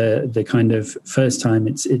the kind of first time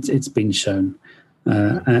it's been shown.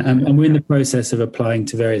 And we're in the process of applying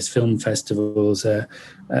to various film festivals,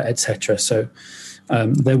 etc. So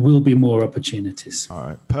there will be more opportunities. All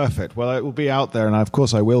right, perfect. Well, it will be out there, and of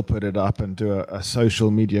course I will put it up and do a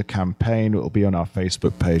social media campaign. It will be on our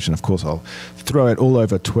Facebook page, and of course I'll throw it all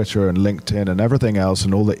over Twitter and LinkedIn and everything else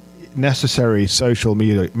and all the necessary social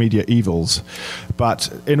media evils. But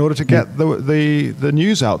in order to get the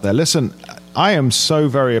news out there, listen, I am so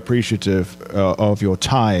very appreciative of your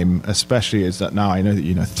time, especially as that now I know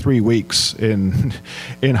that 3 weeks in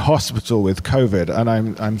hospital with COVID, and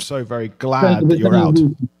I'm so very glad that you're out.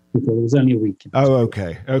 It was only a week. Oh,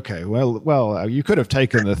 okay. Well, you could have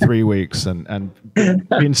taken the 3 weeks and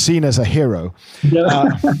been seen as a hero.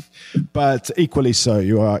 But equally so,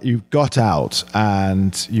 you've got out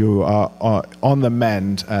and you are on the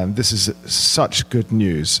mend, and this is such good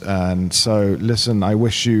news. And so, listen, I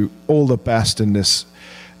wish you all the best in this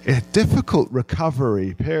difficult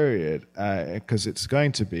recovery period, because it's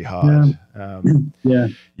going to be hard.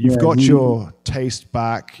 You've got your taste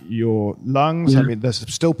back, your lungs. I mean, there's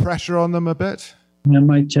still pressure on them a bit. Yeah,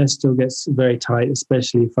 my chest still gets very tight,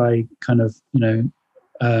 especially if I kind of,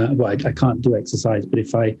 I can't do exercise, but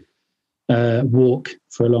if I walk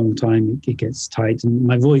for a long time, it gets tight. And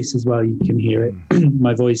my voice as well, you can hear it.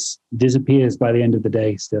 My voice disappears by the end of the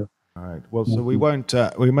day still. All right. Well, so we won't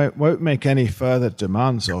make any further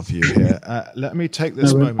demands of you here. Let me take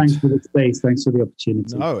this moment. Thanks for the space. Thanks for the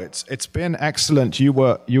opportunity. No, it's been excellent. You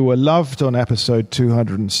were loved on episode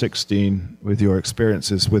 216 with your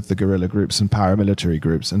experiences with the guerrilla groups and paramilitary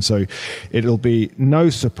groups, and so it'll be no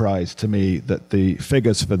surprise to me that the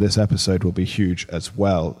figures for this episode will be huge as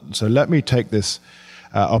well. So let me take this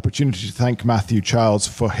opportunity to thank Matthew Charles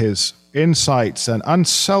for his insights and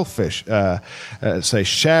unselfish,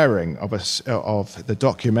 sharing of the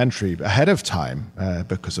documentary ahead of time,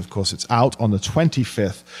 because of course it's out on the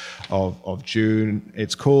 25th of June.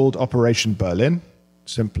 It's called Operation Berlin,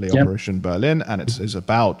 simply Operation Berlin, and it is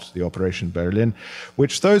about the Operation Berlin,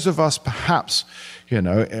 which those of us perhaps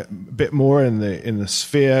a bit more in the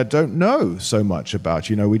sphere don't know so much about.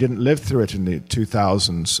 We didn't live through it in the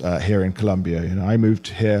 2000s here in Colombia. I moved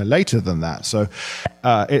here later than that, so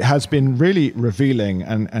it has been really revealing,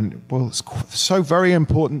 and well, it's so very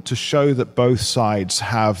important to show that both sides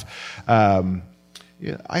have.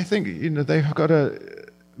 I think they've got to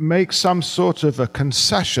make some sort of a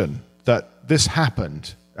concession that this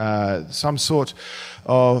happened, some sort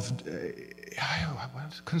of.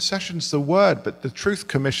 Concession's the word, but the Truth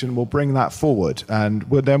Commission will bring that forward, and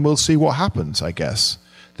then we'll see what happens, I guess.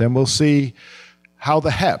 Then we'll see how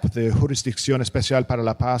the HEP, the Jurisdicción Especial para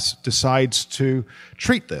la Paz, decides to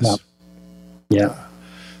treat this. Yeah.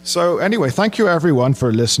 So anyway, thank you everyone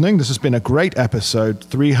for listening. This has been a great episode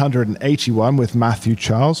 381 with Matthew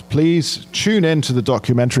Charles. Please tune in to the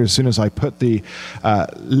documentary as soon as I put the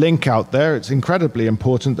link out there. It's incredibly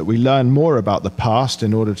important that we learn more about the past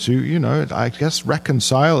in order to, I guess,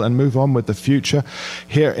 reconcile and move on with the future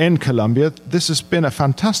here in Colombia. This has been a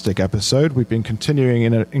fantastic episode. We've been continuing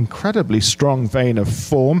in an incredibly strong vein of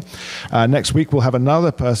form. Next week, we'll have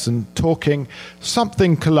another person talking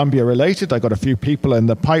something Colombia related. I got a few people in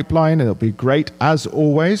the pipeline. It'll be great as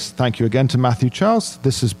always. Thank you again to Matthew Charles.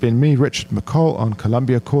 This has been me, Richard McCall, on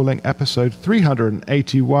Colombia Calling, episode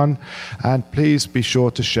 381. And please be sure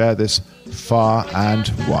to share this far and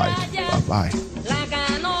wide. Bye-bye.